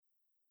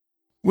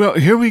Well,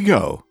 here we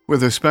go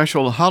with a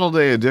special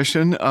holiday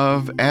edition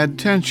of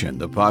Adtention,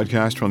 the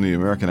podcast from the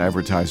American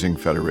Advertising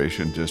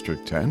Federation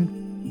District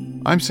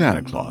 10. I'm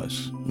Santa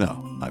Claus.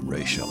 No, I'm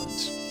Ray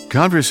Schillens.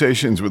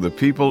 Conversations with the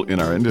people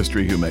in our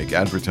industry who make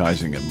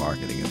advertising and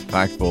marketing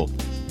impactful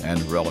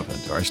and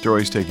relevant. Our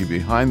stories take you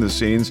behind the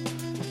scenes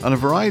on a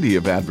variety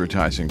of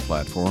advertising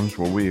platforms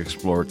where we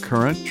explore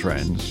current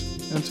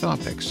trends and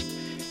topics.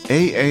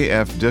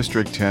 AAF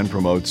District 10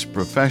 promotes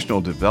professional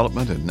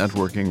development and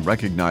networking,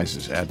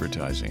 recognizes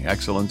advertising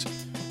excellence,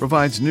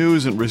 provides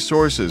news and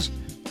resources,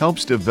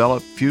 helps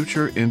develop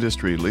future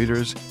industry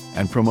leaders,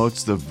 and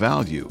promotes the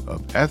value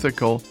of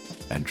ethical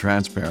and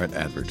transparent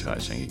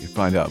advertising. You can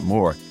find out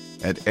more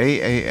at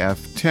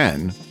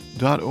aaf10.org.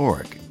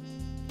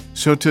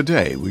 So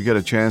today, we get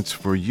a chance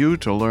for you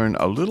to learn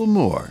a little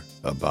more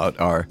about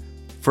our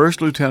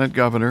First Lieutenant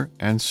Governor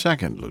and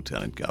Second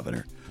Lieutenant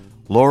Governor,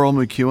 Laurel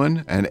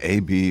McEwen and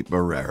A.B.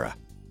 Barrera.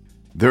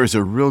 There's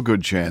a real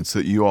good chance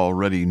that you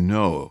already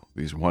know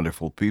these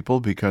wonderful people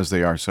because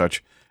they are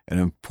such an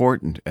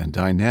important and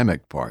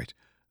dynamic part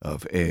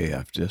of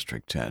AAF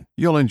District 10.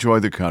 You'll enjoy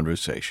the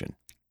conversation.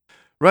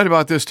 Right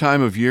about this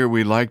time of year,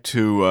 we like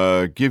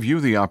to give you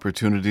the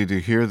opportunity to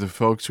hear the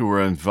folks who are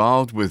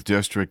involved with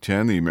District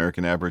 10, the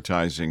American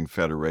Advertising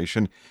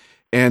Federation.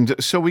 And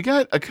so we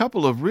got a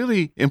couple of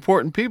really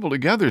important people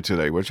together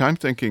today, which I'm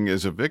thinking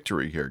is a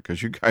victory here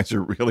because you guys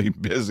are really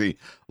busy.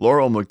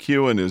 Laurel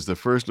McEwen is the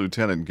First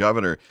Lieutenant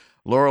Governor.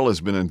 Laurel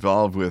has been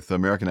involved with the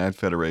American Ad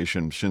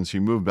Federation since she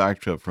moved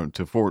back to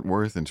Fort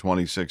Worth in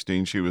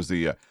 2016. She was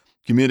the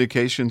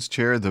communications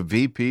chair, the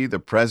VP, the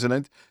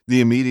president, the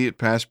immediate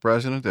past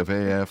president of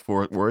AAF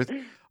Fort Worth,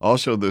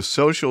 also the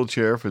social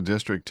chair for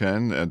District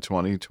 10 in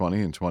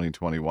 2020 and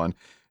 2021.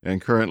 And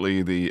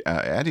currently the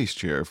Addie's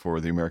chair for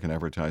the American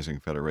Advertising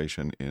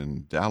Federation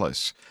in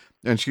Dallas.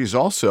 And she's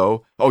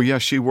also,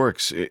 she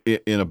works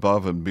in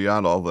above and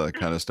beyond all that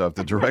kind of stuff,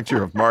 the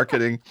director of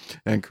marketing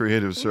and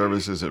creative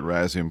services at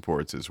Raz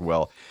Imports as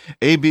well.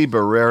 A.B.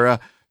 Barrera,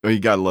 you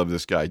got to love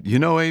this guy. You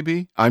know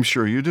A.B.? I'm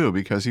sure you do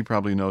because he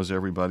probably knows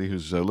everybody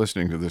who's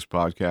listening to this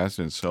podcast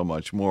and so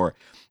much more.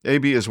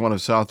 A.B. is one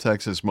of South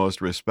Texas' most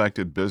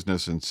respected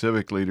business and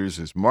civic leaders.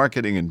 His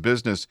marketing and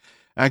business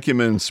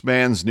acumen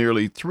spans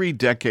nearly 3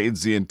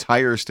 decades, the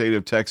entire state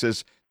of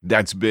Texas.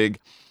 That's big.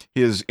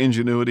 His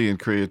ingenuity and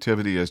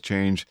creativity has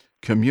changed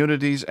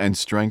communities and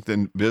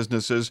strengthened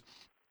businesses.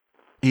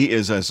 He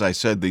is, as I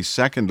said, the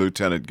second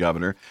lieutenant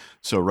governor.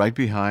 So right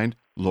behind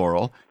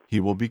Laurel,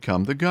 he will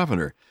become the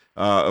governor.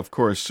 Of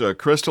course,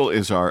 Crystal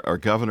is our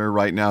governor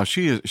right now.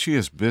 She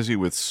is busy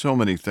with so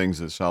many things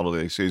this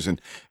holiday season.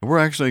 And we're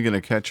actually going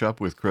to catch up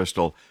with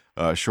Crystal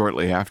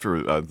shortly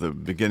after the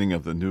beginning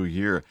of the new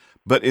year.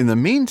 But in the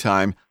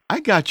meantime,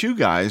 I got you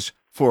guys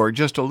for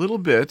just a little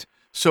bit.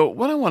 So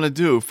what I want to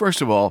do,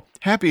 first of all,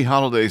 happy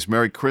holidays,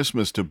 Merry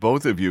Christmas to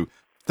both of you.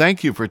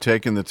 Thank you for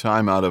taking the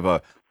time out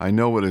of I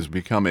know what has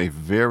become a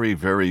very,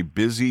 very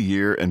busy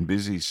year and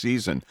busy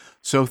season.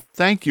 So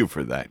thank you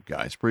for that,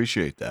 guys.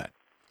 Appreciate that.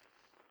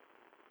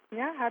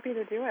 Yeah, happy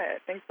to do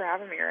it. Thanks for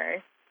having me,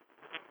 Ray.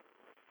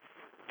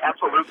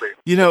 Absolutely.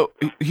 You know,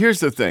 here's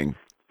the thing.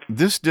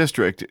 This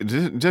District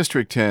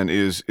 10,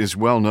 is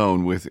well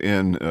known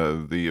within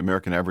the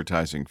American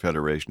Advertising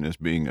Federation as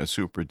being a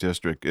super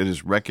district. It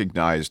is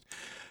recognized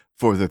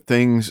for the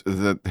things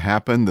that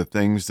happen, the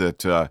things that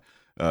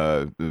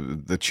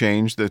the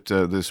change that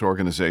this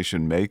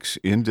organization makes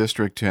in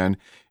District 10.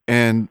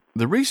 And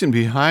the reason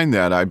behind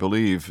that, I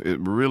believe, it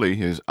really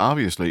is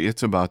obviously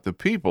it's about the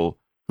people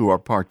who are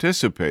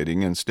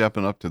participating and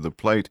stepping up to the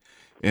plate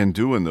and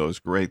doing those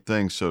great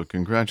things. So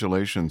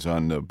congratulations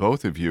on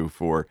both of you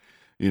for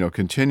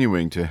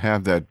continuing to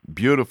have that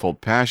beautiful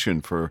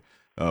passion for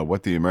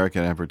what the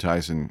American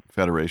Advertising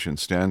Federation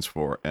stands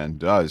for and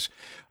does.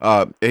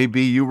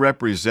 A.B., you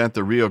represent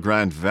the Rio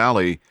Grande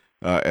Valley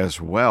as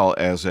well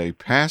as a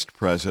past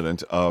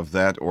president of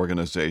that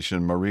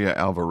organization. Maria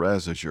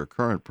Alvarez is your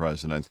current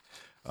president.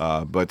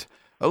 But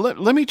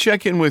let me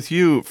check in with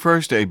you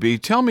first, A.B.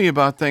 Tell me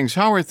about things.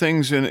 How are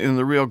things in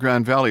the Rio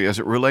Grande Valley as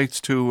it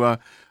relates to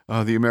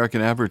the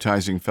American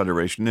Advertising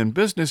Federation and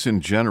business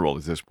in general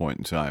at this point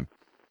in time?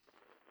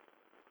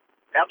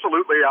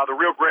 Absolutely. The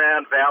Rio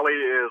Grande Valley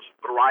is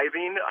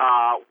thriving,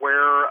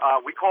 where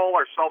we call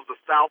ourselves the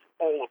South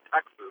Pole of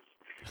Texas.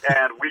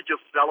 And we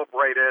just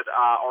celebrated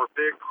our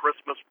big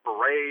Christmas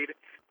parade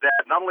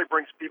that not only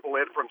brings people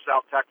in from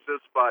South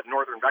Texas, but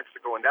northern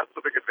Mexico. And that's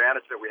the big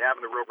advantage that we have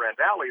in the Rio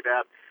Grande Valley,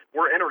 that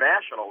we're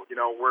international.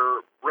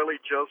 We're really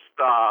just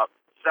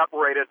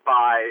separated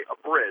by a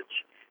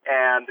bridge.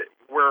 And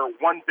we're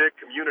one big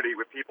community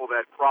with people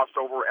that cross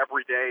over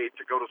every day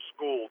to go to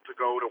school, to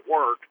go to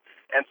work.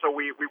 And so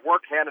we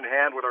work hand in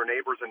hand with our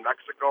neighbors in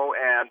Mexico,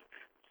 and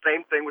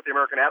same thing with the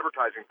American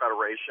Advertising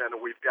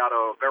Federation. We've got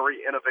a very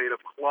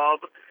innovative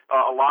club,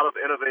 a lot of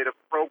innovative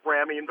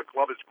programming. The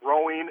club is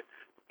growing.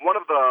 One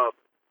of the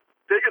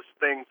biggest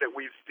things that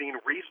we've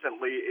seen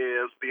recently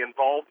is the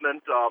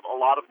involvement of a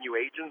lot of new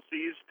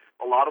agencies.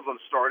 A lot of them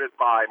started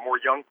by more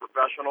young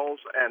professionals,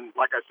 and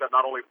like I said,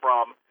 not only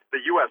from the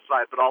U.S.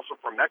 side, but also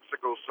from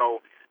Mexico.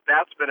 So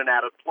that's been an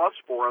added plus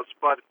for us.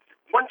 But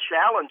one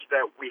challenge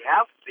that we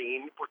have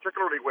seen,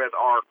 particularly with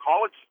our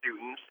college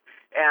students,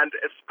 and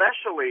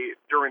especially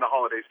during the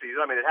holiday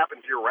season, I mean, it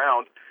happens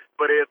year-round,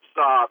 but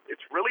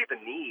it's really the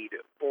need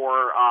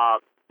for,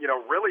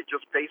 really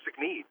just basic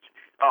needs.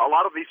 A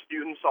lot of these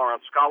students are on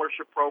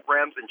scholarship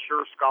programs, and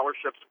sure,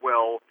 scholarships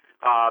will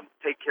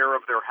take care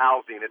of their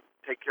housing,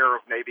 take care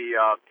of maybe,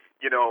 a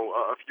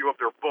few of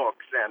their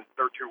books and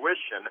their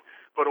tuition.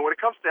 But when it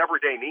comes to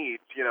everyday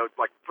needs,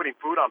 like putting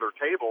food on their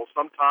table,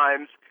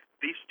 sometimes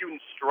these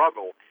students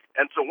struggle.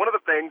 And so one of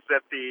the things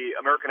that the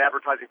American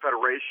Advertising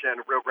Federation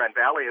Rio Grande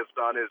Valley has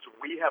done is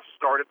we have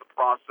started the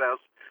process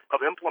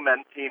of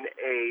implementing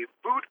a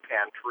food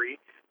pantry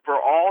for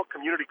all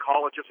community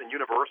colleges and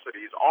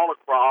universities all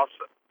across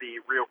the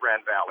Rio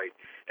Grande Valley.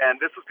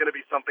 And this is going to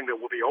be something that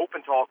will be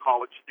open to all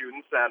college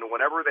students, and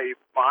whenever they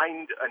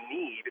find a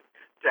need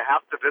to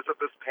have to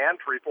visit this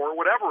pantry for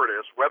whatever it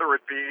is, whether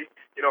it be,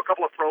 a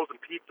couple of frozen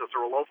pizzas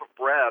or a loaf of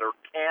bread or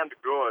canned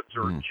goods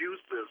or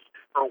juices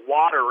or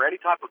water or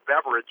any type of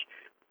beverage,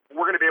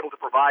 we're going to be able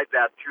to provide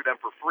that to them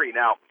for free.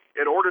 Now,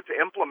 in order to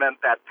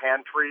implement that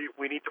pantry,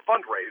 we need to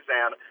fundraise,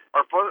 and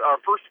our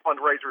first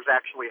fundraiser is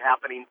actually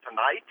happening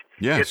tonight.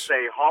 Yes. It's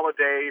a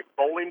holiday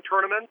bowling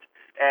tournament,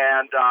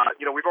 and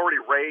we've already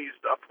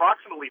raised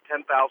approximately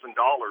 $10,000.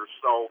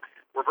 So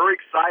we're very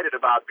excited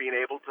about being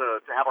able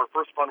to have our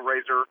first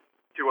fundraiser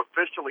to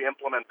officially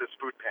implement this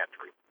food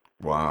pantry.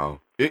 Wow.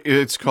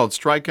 It's called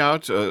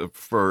Strikeout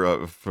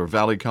for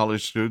Valley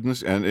College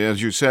students. And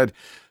as you said,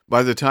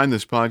 by the time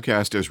this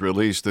podcast is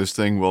released, this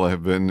thing will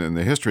have been in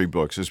the history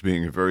books as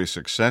being a very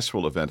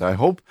successful event. I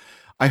hope,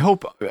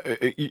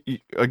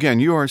 again,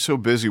 you are so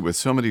busy with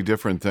so many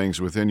different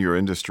things within your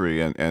industry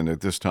and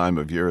at this time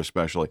of year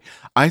especially.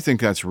 I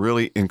think that's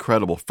really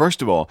incredible.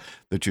 First of all,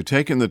 that you've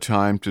taken the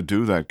time to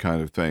do that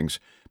kind of things.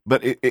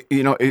 But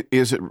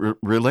is it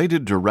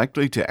related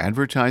directly to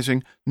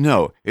advertising?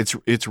 No,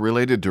 it's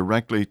related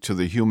directly to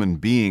the human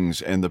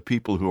beings and the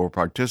people who are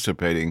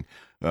participating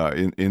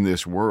in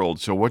this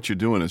world. So what you're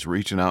doing is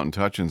reaching out and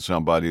touching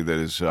somebody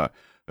that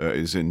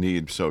is in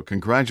need. So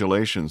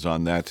congratulations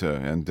on that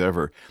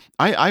endeavor.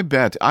 I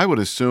bet, I would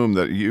assume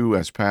that you,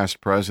 as past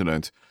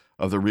president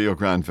of the Rio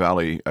Grande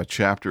Valley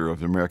chapter of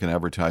the American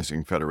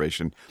Advertising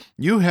Federation,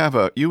 you have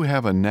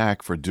a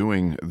knack for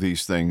doing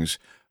these things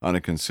on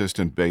a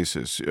consistent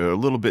basis, a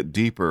little bit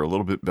deeper, a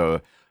little bit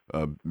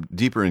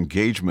deeper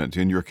engagement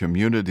in your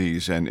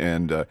communities, and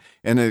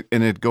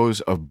it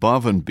goes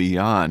above and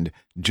beyond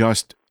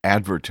just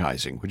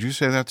advertising. Would you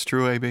say that's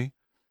true, AB?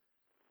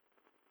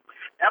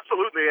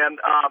 Absolutely. And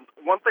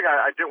one thing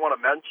I did want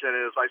to mention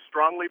is I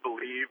strongly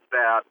believe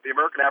that the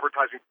American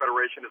Advertising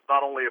Federation is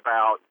not only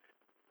about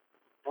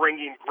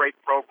bringing great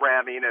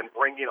programming and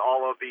bringing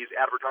all of these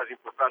advertising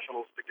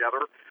professionals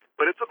together,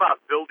 but it's about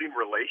building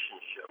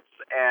relationships.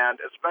 And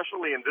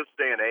especially in this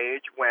day and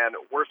age when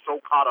we're so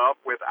caught up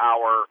with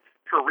our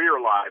career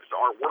lives,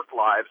 our work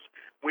lives,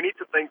 we need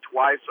to think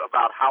twice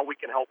about how we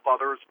can help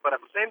others, but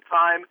at the same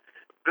time,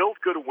 build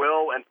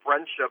goodwill and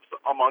friendships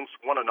amongst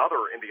one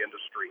another in the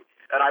industry.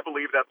 And I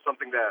believe that's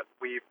something that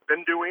we've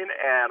been doing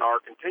and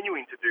are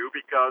continuing to do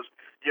because,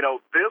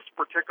 this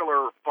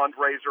particular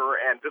fundraiser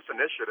and this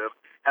initiative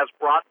has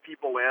brought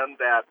people in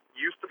that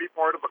used to be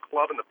part of a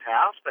club in the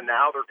past, and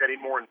now they're getting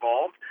more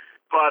involved.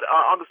 But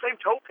on the same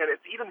token,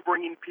 it's even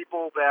bringing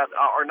people that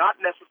are not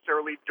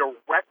necessarily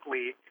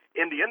directly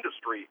in the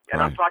industry. And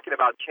Right. I'm talking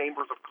about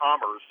chambers of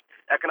commerce,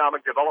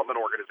 economic development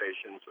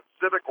organizations,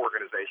 civic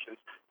organizations,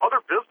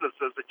 other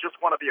businesses that just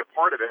want to be a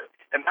part of it.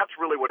 And that's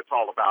really what it's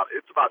all about.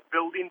 It's about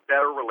building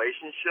better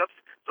relationships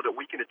so that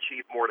we can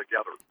achieve more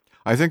together.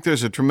 I think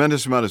there's a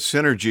tremendous amount of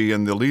synergy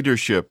in the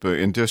leadership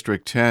in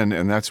District 10,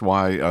 and that's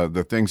why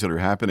the things that are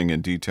happening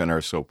in D10 are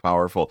so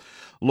powerful.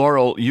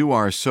 Laurel, you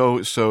are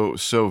so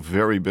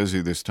very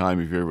busy this time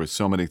of year with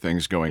so many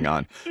things going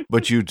on,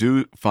 but you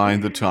do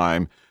find the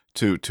time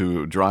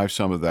to drive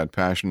some of that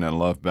passion and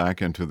love back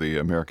into the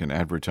American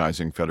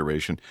Advertising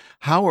Federation.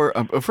 How are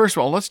first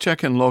of all, let's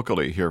check in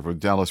locally here with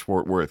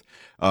Dallas-Fort Worth.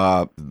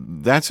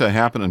 That's a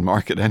happening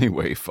market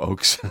anyway,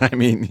 folks. I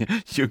mean,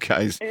 you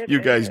guys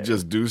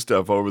just do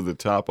stuff over the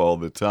top all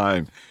the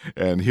time.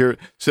 And here,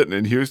 sitting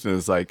in Houston,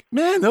 is like,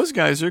 man, those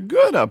guys are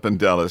good up in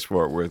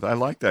Dallas-Fort Worth. I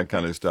like that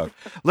kind of stuff.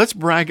 Let's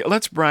brag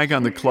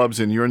on the clubs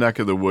in your neck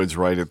of the woods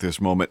right at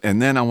this moment,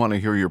 and then I want to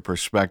hear your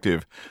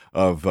perspective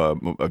of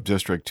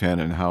District 10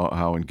 and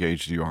how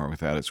engaged you are with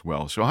that as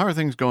well. So how are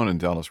things going in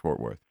Dallas-Fort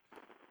Worth?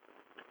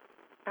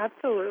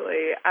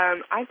 Absolutely.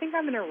 I think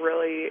I'm in a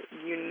really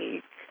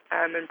unique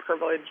and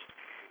privileged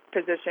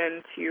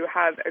position to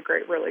have a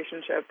great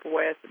relationship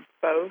with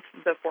both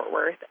the Fort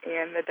Worth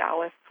and the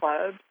Dallas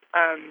clubs.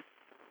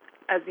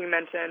 As you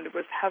mentioned,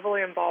 was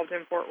heavily involved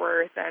in Fort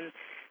Worth and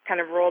kind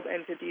of rolled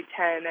into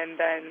D10, and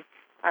then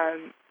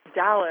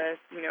Dallas,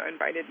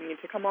 invited me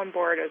to come on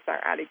board as our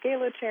Addie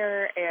Gala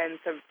chair, and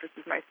so this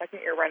is my second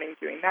year running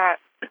doing that.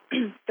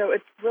 So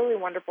it's really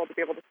wonderful to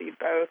be able to see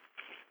both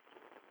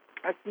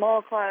a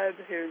small club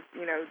who's,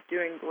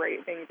 doing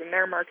great things in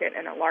their market,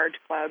 and a large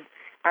club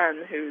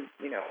who's,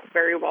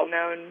 very well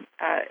known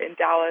in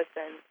Dallas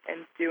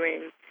and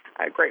doing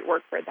great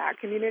work for that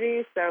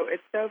community. So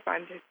it's so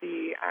fun to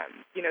see,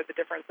 the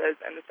differences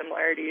and the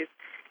similarities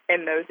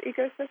in those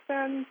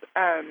ecosystems,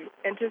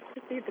 and just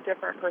to see the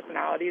different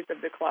personalities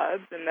of the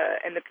clubs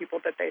and the people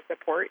that they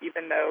support,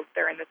 even though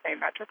they're in the same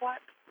metroplex.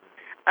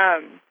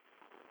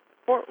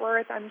 Fort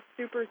Worth, I'm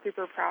super,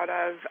 super proud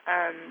of.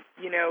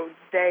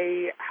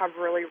 They have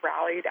really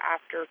rallied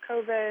after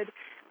COVID.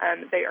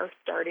 They are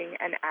starting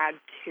an Ad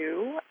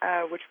 2,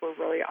 which we're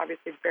really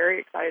obviously very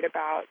excited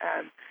about.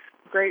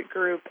 Great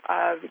group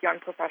of young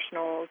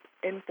professionals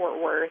in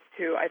Fort Worth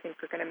who I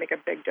think are going to make a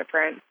big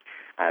difference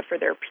for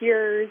their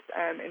peers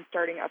in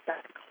starting up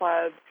that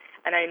club.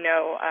 And I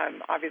know,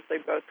 obviously,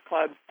 both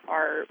clubs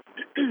are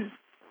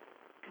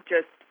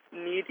just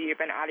knee-deep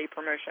in Addy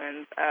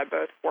promotions.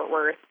 Both Fort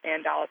Worth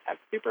and Dallas have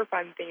super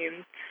fun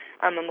themes.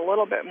 I'm a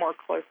little bit more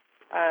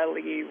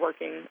closely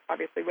working,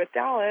 obviously, with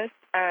Dallas,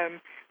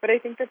 but I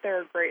think that there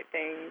are great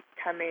things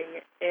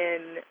coming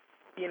in,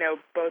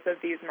 both of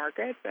these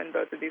markets, and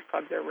both of these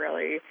clubs are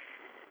really,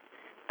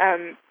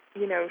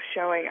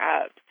 showing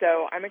up.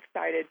 So I'm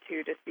excited,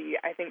 too, to see,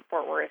 I think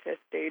Fort Worth is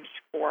staged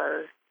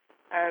for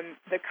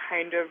the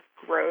kind of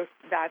growth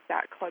that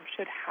club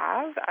should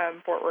have.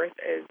 Fort Worth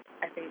is,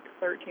 I think,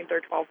 13th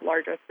or 12th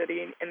largest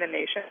city in the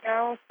nation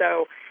now.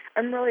 So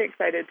I'm really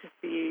excited to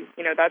see,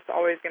 that's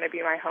always going to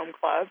be my home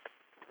club.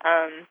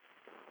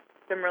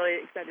 So I'm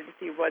really excited to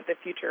see what the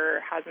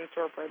future has in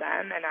store for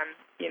them. And I'm,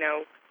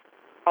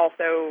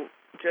 also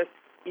just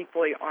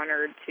equally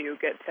honored to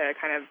get to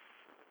kind of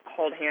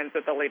hold hands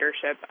with the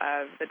leadership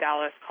of the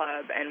Dallas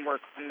club and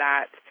work on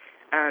that,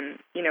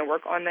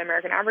 work on the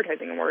American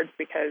Advertising Awards,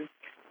 because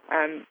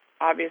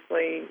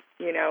obviously,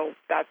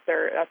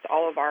 that's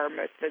all of our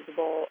most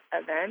visible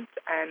events,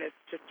 and it's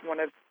just one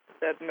of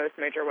the most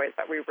major ways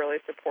that we really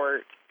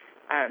support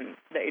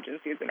the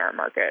agencies in our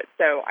market.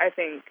 So I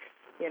think,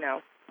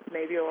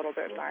 maybe a little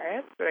bit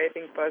biased, but I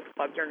think both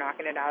clubs are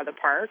knocking it out of the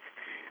park.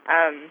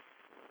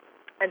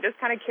 And just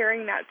kind of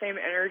carrying that same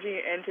energy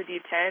into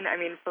D10. I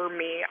mean, for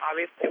me,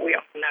 obviously, we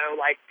all know,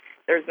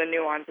 there's the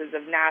nuances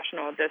of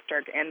national,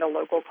 district, and the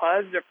local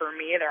clubs, but for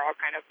me, they're all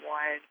kind of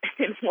one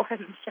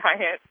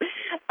giant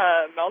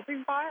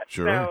melting pot.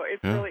 Sure. So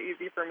it's really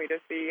easy for me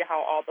to see how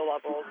all the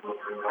levels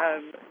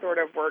sort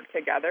of work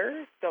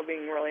together, still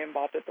being really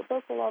involved at the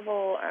local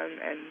level,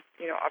 and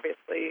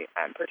obviously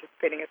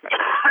participating as much as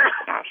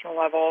at the national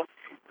level.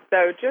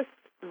 So just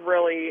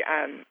really,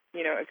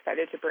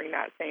 excited to bring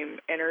that same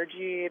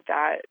energy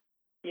that,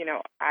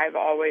 I've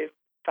always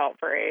felt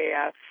for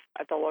AAF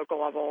at the local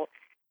level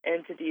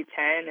into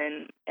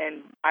D10,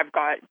 and I've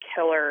got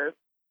killer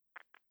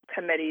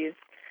committees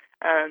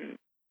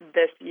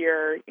this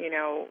year.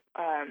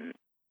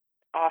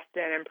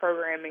 Austin and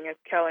programming is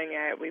killing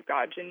it. We've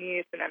got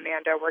Janice and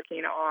Amanda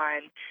working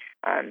on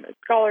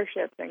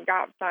scholarships and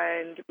Gap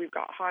Fund. We've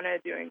got Hannah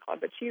doing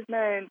Club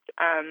Achievement.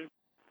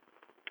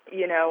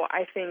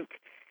 I think,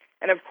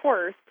 and of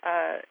course,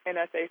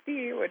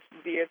 NSAC, which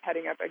D is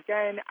heading up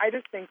again, I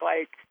just think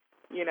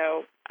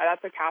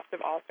that's a cast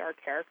of all-star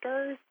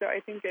characters. So I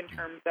think in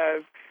terms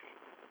of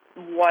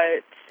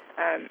what,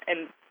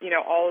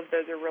 all of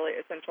those are really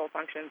essential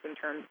functions in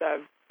terms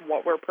of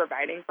what we're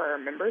providing for our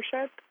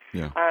membership.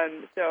 Yeah.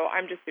 So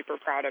I'm just super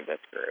proud of this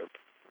group.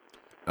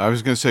 I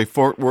was going to say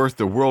Fort Worth,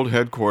 the world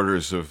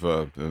headquarters of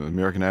the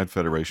American Ad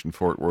Federation.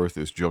 Fort Worth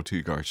is Joe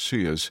T.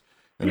 Garcia's,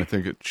 and I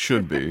think it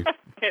should be.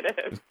 It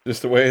is. It's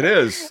just the way it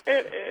is.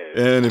 It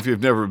is. And if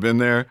you've never been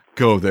there,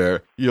 go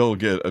there. You'll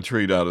get a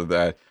treat out of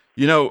that.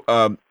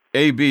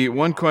 AB,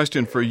 one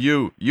question for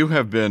you. You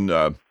have been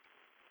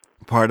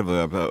part of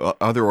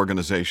other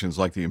organizations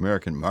like the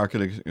American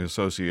Marketing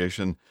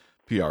Association,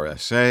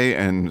 PRSA,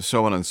 and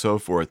so on and so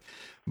forth.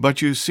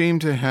 But you seem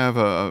to have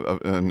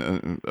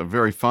a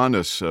very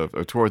fondness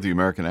toward the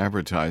American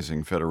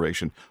Advertising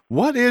Federation.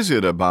 What is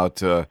it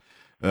about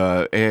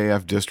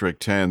AAF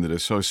District 10 that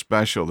is so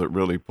special that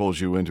really pulls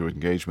you into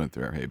engagement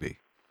there, AB?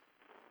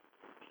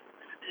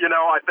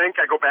 I think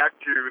I go back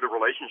to the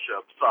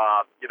relationships.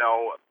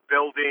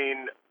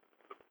 Building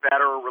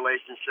better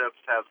relationships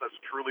has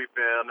truly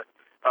been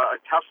a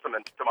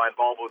testament to my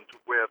involvement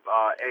with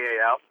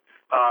AAF.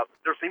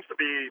 There seems to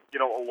be,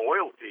 a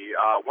loyalty.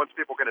 Once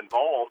people get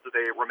involved,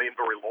 they remain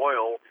very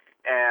loyal.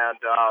 And,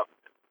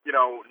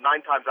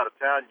 9 times out of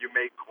 10, you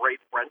make great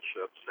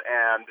friendships.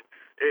 And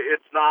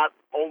it's not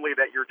only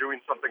that you're doing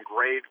something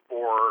great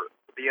for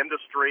the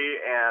industry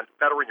and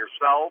bettering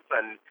yourself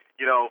and,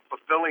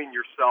 fulfilling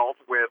yourself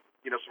with,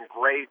 some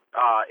great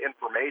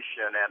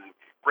information and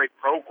great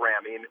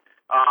programming,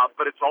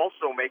 but it's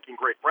also making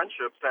great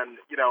friendships, and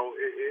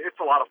it's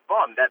a lot of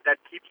fun. That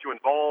keeps you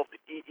involved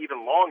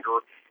even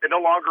longer. It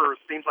no longer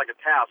seems like a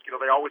task.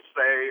 They always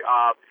say,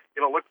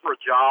 look for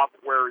a job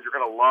where you're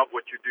going to love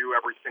what you do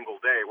every single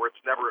day, where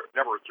it's never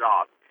a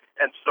job.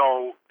 And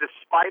so,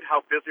 despite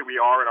how busy we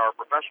are in our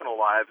professional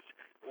lives,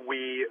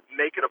 we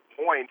make it a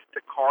point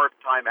to carve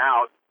time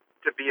out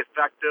to be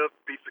effective,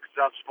 be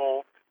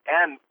successful,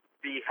 and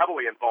be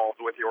heavily involved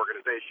with the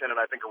organization, and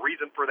I think a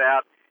reason for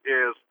that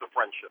is the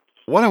friendships.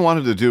 What I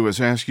wanted to do is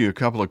ask you a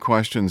couple of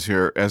questions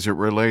here as it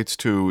relates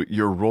to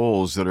your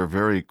roles that are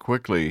very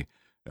quickly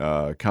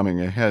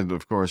coming ahead.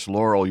 Of course,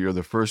 Laurel, you're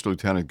the first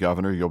lieutenant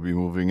governor. You'll be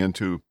moving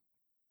into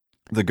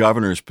the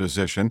governor's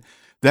position.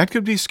 That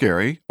could be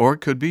scary or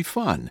it could be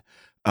fun.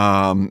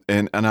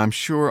 And I'm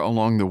sure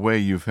along the way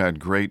you've had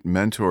great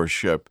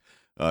mentorship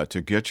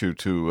to get you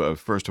to,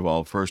 first of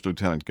all, first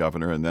lieutenant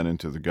governor and then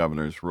into the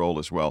governor's role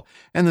as well.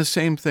 And the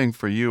same thing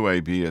for you,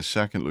 AB, as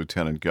second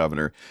lieutenant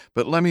governor.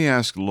 But let me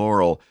ask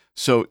Laurel,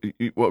 so,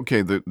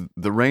 okay,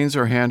 the reins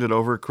are handed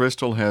over.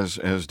 Crystal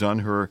has done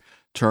her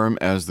term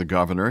as the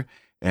governor,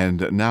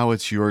 and now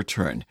it's your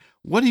turn.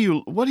 What are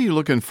you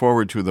looking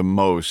forward to the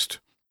most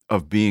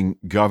of being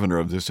governor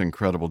of this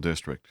incredible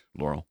district,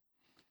 Laurel?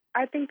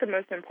 I think the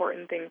most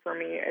important thing for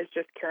me is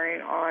just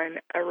carrying on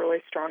a really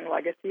strong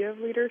legacy of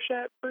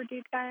leadership for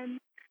D10.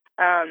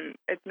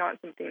 It's not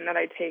something that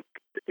I take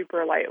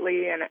super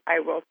lightly, and I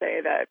will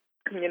say that,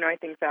 I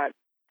think that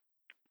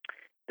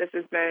this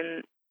has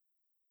been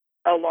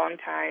a long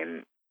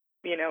time,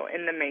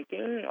 in the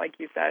making. Like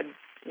you said,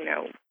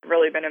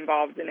 really been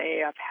involved in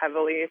AAF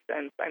heavily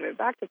since I moved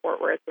back to Fort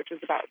Worth, which is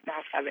about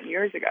now 7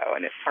 years ago,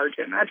 and it's hard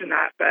to imagine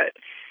that. But,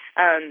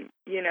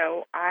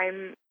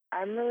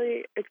 I'm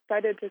really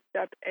excited to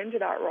step into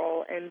that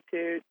role and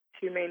to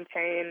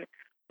maintain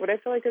what I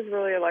feel like is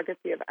really a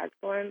legacy of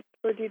excellence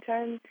for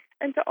D10,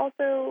 and to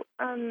also,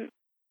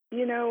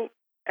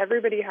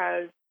 everybody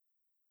has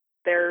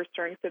their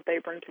strengths that they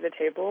bring to the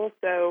table.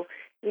 So,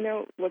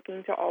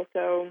 looking to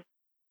also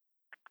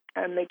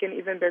make an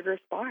even bigger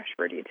splash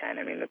for D10.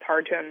 I mean, it's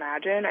hard to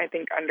imagine. I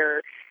think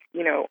under,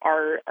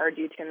 our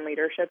D10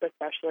 leadership,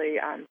 especially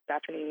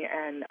Stephanie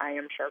and I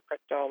am sure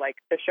Crystal, like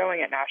the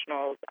showing at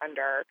Nationals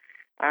under,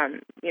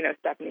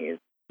 Stephanie's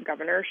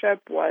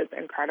governorship was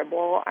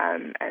incredible.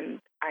 And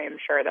I am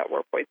sure that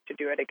we're poised to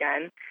do it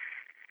again.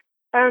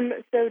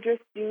 So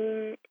just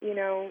being,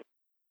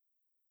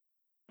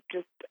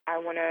 I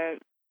want to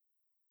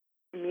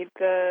meet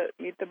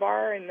the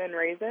bar and then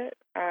raise it.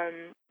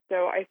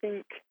 So I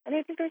think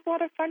there's a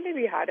lot of fun to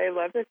be had. I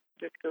love this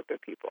group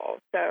of people.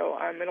 So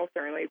it'll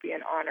certainly be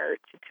an honor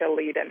to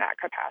lead in that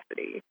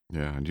capacity.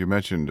 Yeah, and you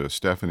mentioned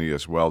Stephanie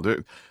as well.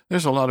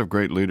 There's a lot of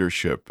great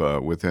leadership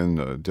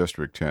within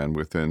District 10,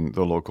 within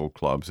the local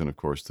clubs, and of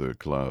course the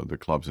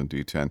clubs in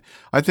D10.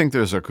 I think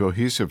there's a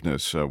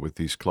cohesiveness with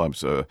these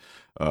clubs, a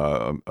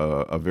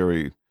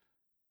very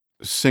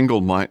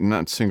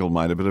not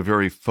single-minded, but a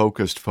very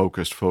focused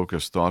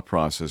thought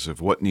process of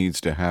what needs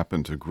to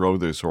happen to grow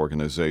this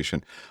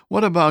organization.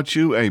 What about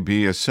you,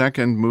 AB? A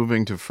second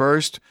moving to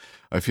first?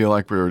 I feel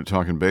like we were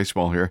talking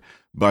baseball here,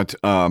 but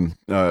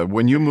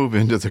when you move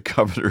into the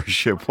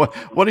governorship,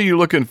 what are you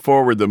looking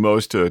forward the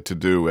most to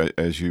do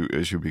as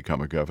you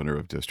become a governor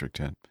of District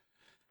 10?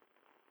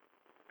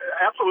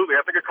 Absolutely.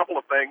 I think a couple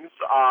of things.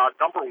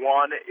 Number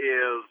one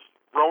is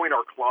growing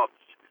our clubs.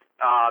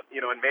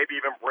 And maybe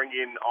even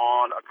bringing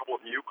on a couple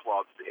of new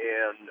clubs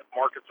in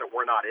markets that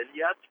we're not in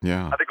yet.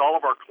 Yeah. I think all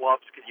of our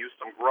clubs can use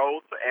some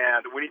growth,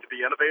 and we need to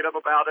be innovative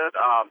about it.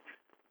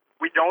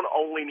 We don't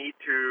only need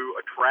to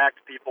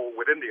attract people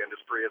within the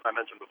industry, as I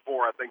mentioned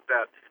before. I think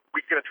that we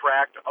can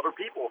attract other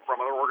people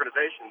from other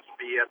organizations,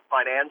 be it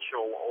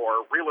financial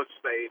or real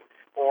estate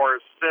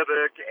or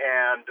civic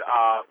and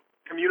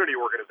community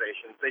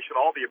organizations. They should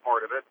all be a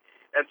part of it.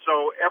 And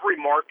so every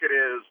market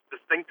is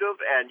distinctive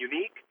and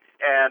unique.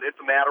 And it's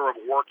a matter of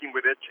working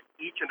with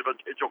each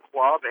individual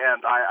club,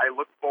 and I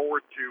look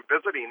forward to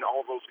visiting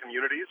all of those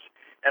communities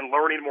and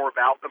learning more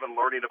about them and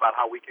learning about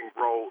how we can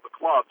grow the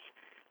clubs.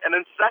 And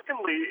then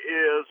secondly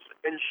is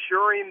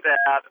ensuring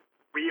that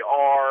we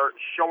are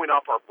showing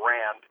off our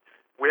brand.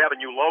 We have a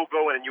new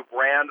logo and a new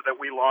brand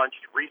that we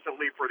launched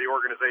recently for the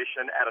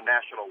organization at a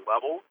national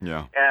level.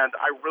 Yeah. And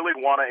I really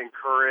want to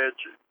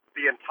encourage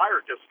the entire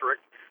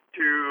district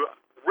to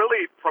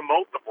really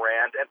promote the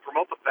brand and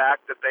promote the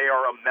fact that they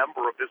are a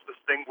member of this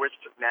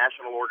distinguished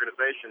national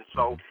organization.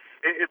 So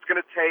it's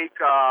going to take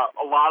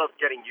a lot of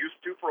getting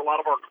used to for a lot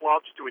of our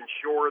clubs to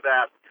ensure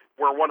that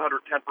we're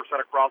 110%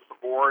 across the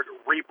board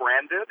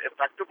rebranded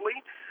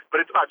effectively. But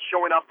it's about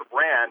showing off the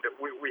brand.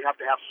 We have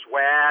to have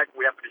swag.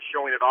 We have to be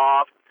showing it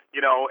off,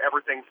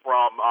 everything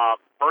from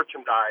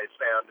merchandise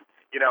and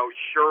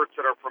shirts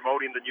that are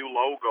promoting the new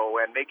logo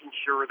and making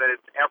sure that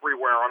it's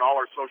everywhere on all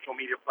our social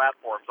media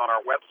platforms, on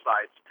our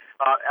websites,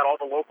 at all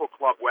the local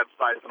club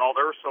websites and all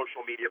their social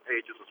media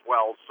pages as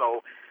well.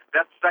 So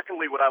that's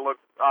secondly what I look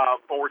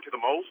forward to the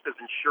most is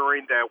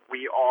ensuring that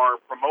we are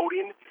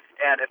promoting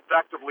and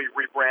effectively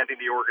rebranding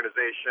the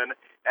organization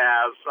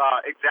as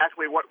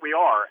exactly what we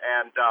are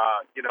and,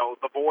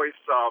 the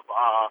voice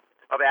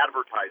of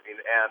advertising,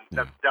 and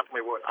that's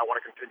definitely what I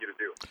want to continue to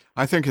do.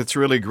 I think it's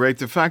really great.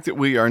 The fact that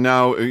we are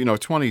now,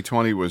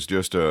 2020 was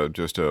just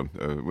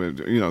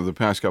the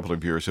past couple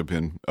of years have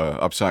been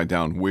upside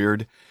down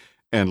weird.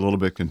 and a little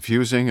bit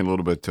confusing and a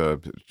little bit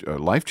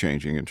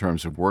life-changing in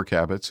terms of work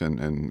habits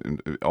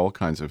and all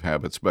kinds of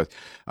habits. But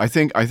I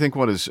think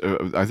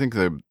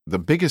the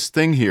biggest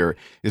thing here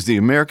is the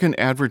American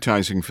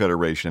Advertising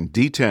Federation,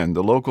 D10,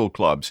 the local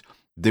clubs,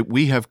 that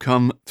we have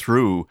come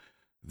through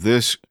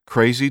this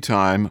crazy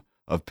time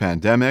of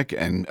pandemic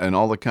and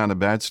all the kind of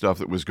bad stuff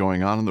that was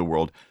going on in the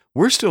world.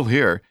 We're still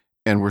here,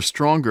 and we're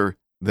stronger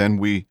than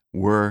we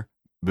were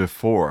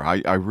before.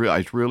 I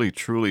really,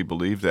 truly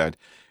believe that.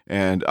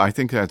 And I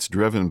think that's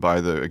driven by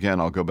again,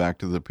 I'll go back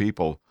to the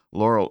people.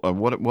 Laurel,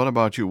 what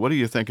about you? What do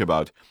you think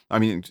about, I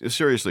mean,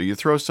 seriously, you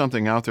throw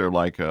something out there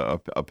like a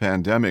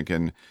pandemic,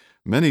 and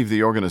many of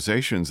the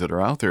organizations that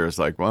are out there is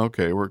like, well,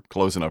 okay, we're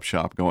closing up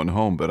shop, going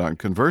home. But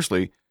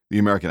conversely, the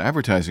American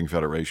Advertising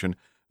Federation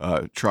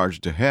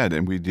charged ahead,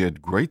 and we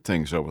did great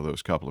things over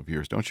those couple of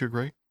years. Don't you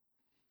agree?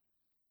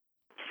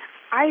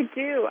 I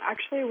do.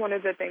 Actually, one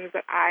of the things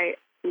that I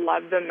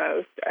love the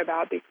most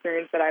about the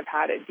experience that I've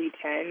had at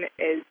D10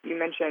 is, you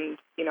mentioned,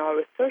 I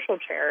was social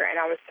chair, and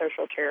I was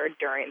social chair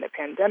during the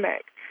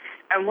pandemic.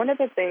 And one of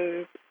the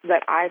things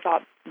that I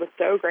thought was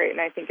so great, and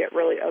I think it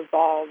really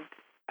evolved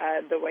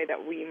the way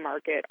that we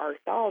market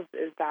ourselves,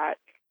 is that,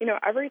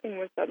 everything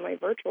was suddenly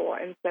virtual.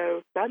 And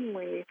so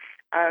suddenly,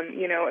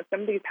 if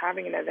somebody's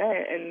having an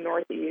event in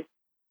Northeast,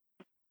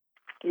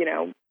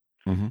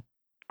 Mm-hmm.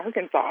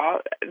 Arkansas,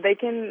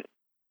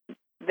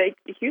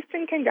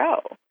 Houston can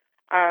go.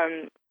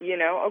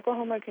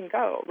 Oklahoma can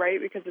go, right?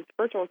 Because it's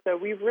virtual. So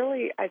we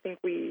really, I think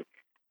it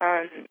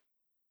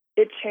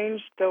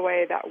changed the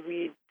way that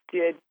we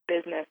did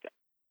business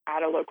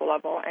at a local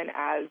level and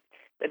as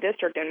the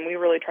district. And we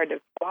really tried to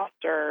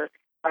foster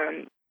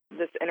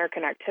this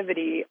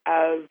interconnectivity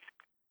of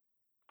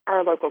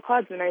our local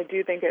clubs. And I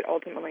do think it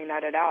ultimately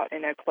netted out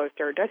in a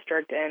closer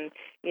district, and,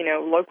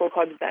 local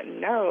clubs that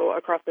know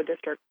across the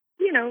district,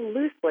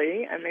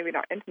 loosely and maybe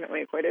not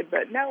intimately equated,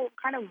 but know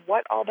kind of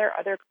what all their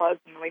other clubs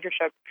and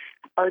leadership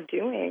are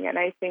doing. And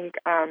I think,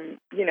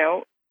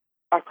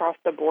 across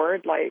the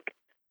board, like,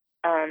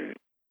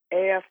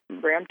 AF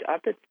ramped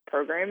up its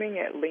programming.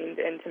 It leaned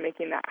into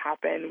making that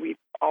happen. We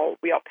all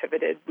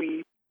pivoted.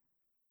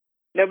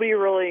 Nobody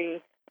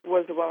really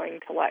was willing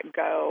to let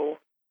go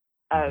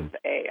of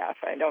AF.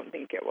 I don't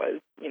think it was,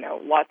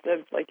 lots of,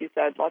 like you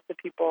said, lots of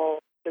people,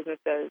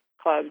 businesses,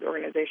 clubs,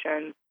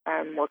 organizations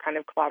were kind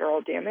of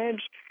collateral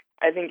damage.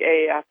 I think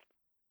AF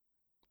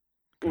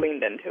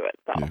leaned into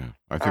itself. Yeah,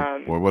 I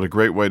think, what a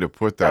great way to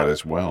put that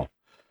as well.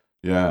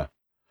 Yeah.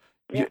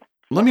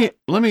 Let me,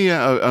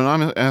 and I'm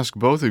going to ask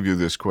both of you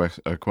this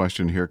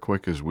question here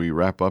quick as we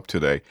wrap up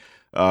today.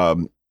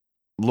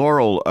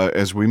 Laurel,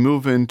 as we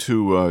move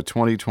into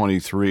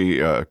 2023,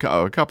 a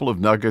couple of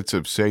nuggets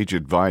of sage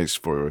advice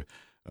for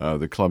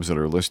the clubs that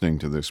are listening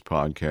to this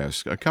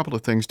podcast, a couple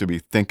of things to be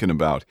thinking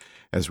about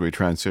as we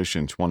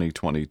transition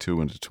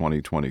 2022 into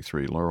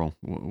 2023. Laurel,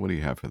 what do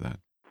you have for that?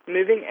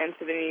 Moving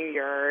into the new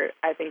year,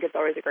 I think it's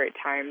always a great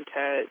time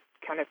to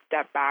kind of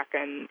step back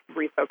and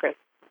refocus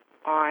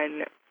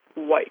on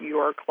what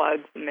your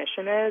club's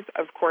mission is.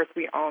 Of course,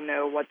 we all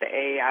know what the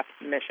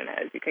AAF's mission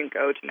is. You can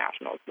go to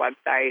National's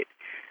website.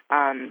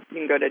 You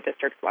can go to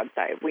district's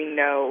website. We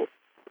know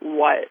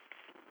what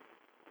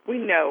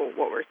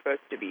we're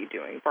supposed to be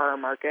doing for our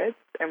markets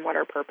and what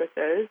our purpose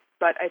is.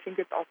 But I think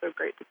it's also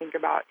great to think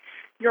about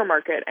your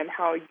market and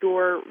how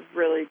you're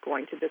really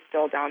going to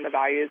distill down the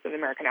values of the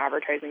American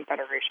Advertising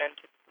Federation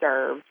to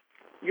serve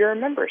your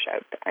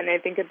membership. And I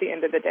think at the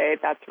end of the day,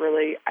 that's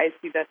really, I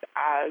see this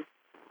as,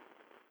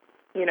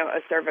 a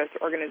service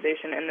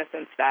organization in the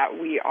sense that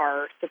we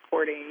are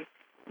supporting,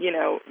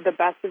 the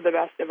best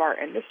of our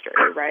industry,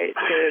 right?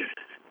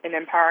 And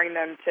empowering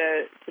them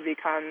to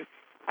become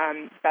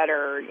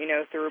better,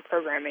 through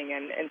programming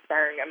and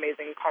inspiring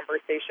amazing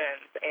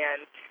conversations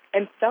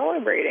and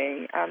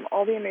celebrating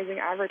all the amazing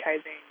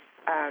advertising.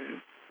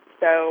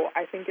 So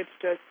I think it's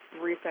just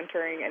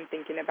recentering and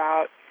thinking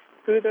about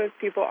who those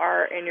people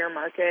are in your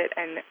market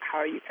and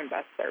how you can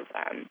best serve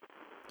them.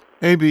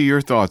 AB, your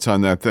thoughts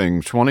on that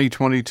thing,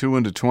 2022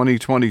 into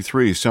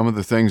 2023, some of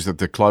the things that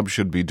the club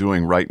should be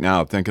doing right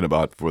now, thinking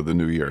about for the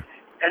new year.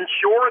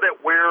 Ensure that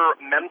we're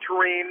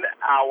mentoring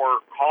our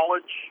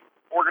college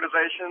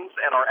organizations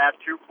and our Act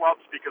 2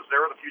 clubs, because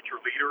they're the future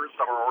leaders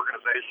of our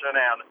organization.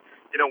 And,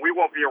 we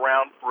won't be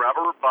around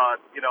forever, but,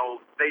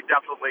 they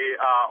definitely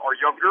are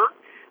younger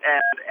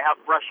and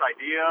have fresh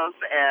ideas.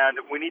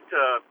 And we need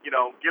to,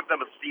 give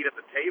them a seat at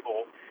the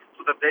table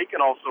so that they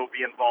can also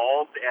be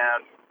involved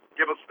and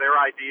give us their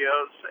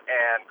ideas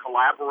and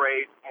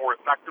collaborate more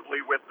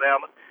effectively with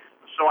them.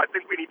 So I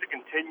think we need to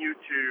continue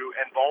to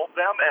involve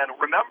them. And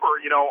remember,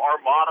 our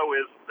motto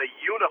is the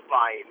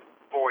unifying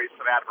voice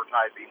of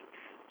advertising.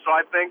 So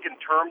I think in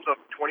terms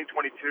of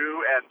 2022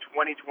 and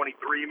 2023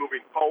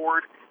 moving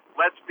forward,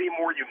 let's be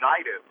more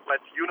united.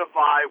 Let's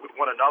unify with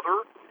one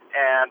another,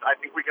 and I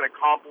think we can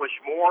accomplish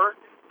more.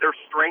 There's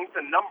strength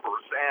in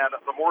numbers, and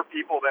the more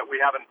people that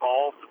we have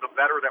involved, the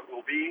better that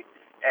we'll be.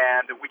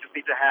 And we just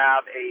need to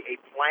have a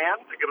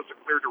plan to give us a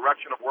clear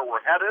direction of where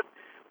we're headed.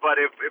 But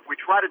if we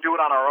try to do it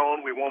on our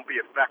own, we won't be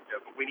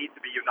effective. We need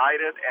to be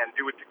united and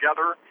do it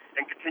together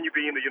and continue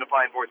being the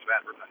unifying voice of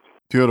advertising.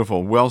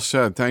 Beautiful. Well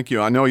said. Thank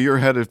you. I know you're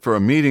headed for a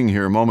meeting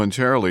here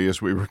momentarily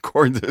as we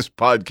record this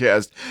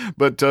podcast.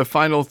 But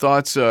final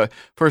thoughts.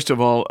 First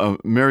of all,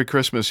 Merry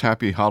Christmas,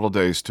 Happy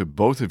Holidays to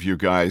both of you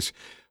guys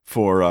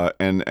for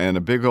and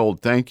a big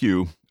old thank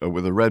you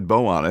with a red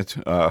bow on it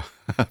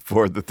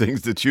for the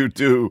things that you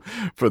do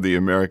for the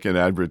American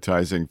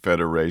Advertising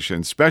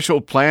Federation.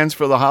 Special plans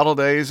for the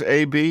holidays,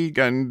 AB?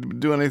 Gonna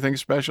do anything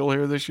special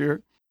here this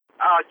year?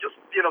 Just,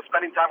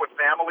 spending time with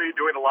family,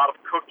 doing a lot of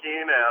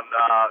cooking and,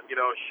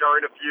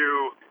 sharing a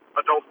few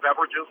adult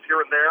beverages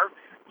here and there,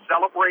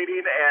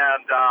 celebrating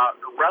and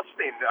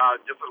resting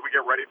just as we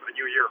get ready for the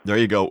new year. There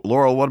you go.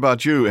 Laurel, what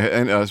about you?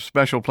 And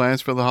special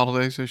plans for the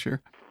holidays this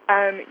year?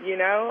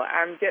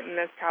 I'm getting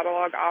this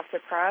catalog off the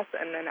press,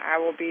 and then I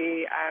will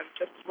be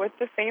just with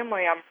the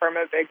family. I'm from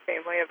a big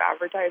family of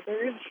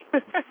advertisers.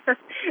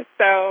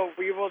 So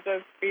we will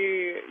just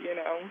be,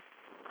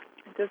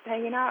 just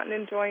hanging out and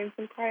enjoying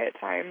some quiet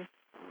time.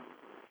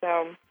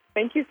 So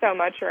thank you so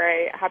much,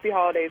 Ray. Happy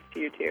holidays to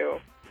you, too.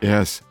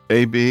 Yes.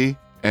 AB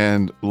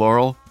and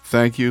Laurel,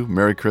 thank you.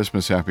 Merry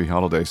Christmas, Happy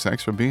Holidays.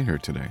 Thanks for being here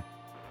today.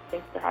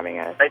 Thanks for having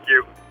us. Thank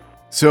you.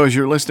 So as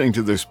you're listening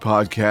to this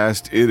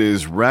podcast, it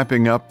is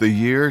wrapping up the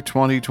year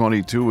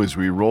 2022 as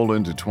we roll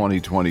into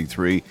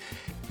 2023.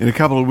 In a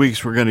couple of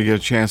weeks, we're going to get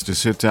a chance to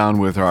sit down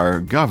with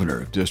our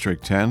governor of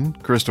District 10,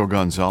 Crystal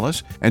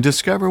Gonzalez, and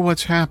discover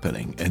what's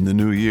happening in the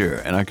new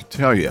year. And I can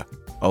tell you,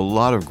 a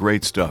lot of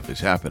great stuff is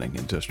happening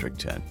in District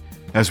 10.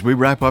 As we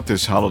wrap up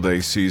this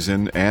holiday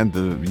season and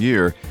the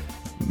year,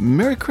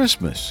 Merry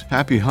Christmas,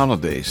 Happy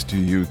Holidays to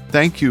you.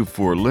 Thank you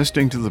for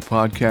listening to the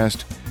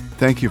podcast.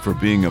 Thank you for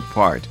being a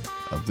part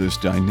of this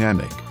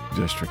dynamic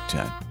District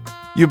 10.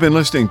 You've been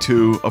listening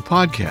to a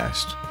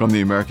podcast from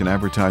the American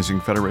Advertising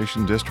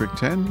Federation District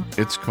 10.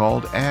 It's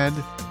called Add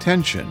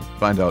Tension.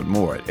 Find out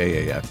more at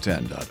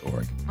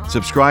aaf10.org.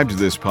 Subscribe to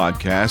this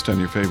podcast on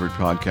your favorite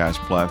podcast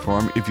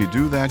platform. If you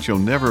do that, you'll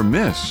never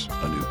miss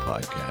a new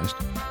podcast.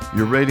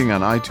 Your rating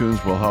on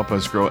iTunes will help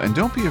us grow, and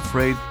don't be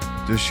afraid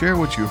to share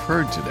what you've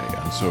heard today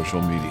on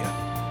social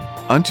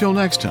media. Until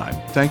next time,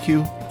 thank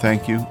you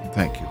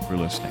for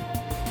listening.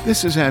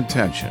 This is Add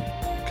Tension.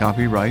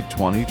 Copyright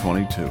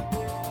 2022.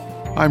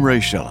 I'm Ray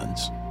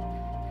Schellens.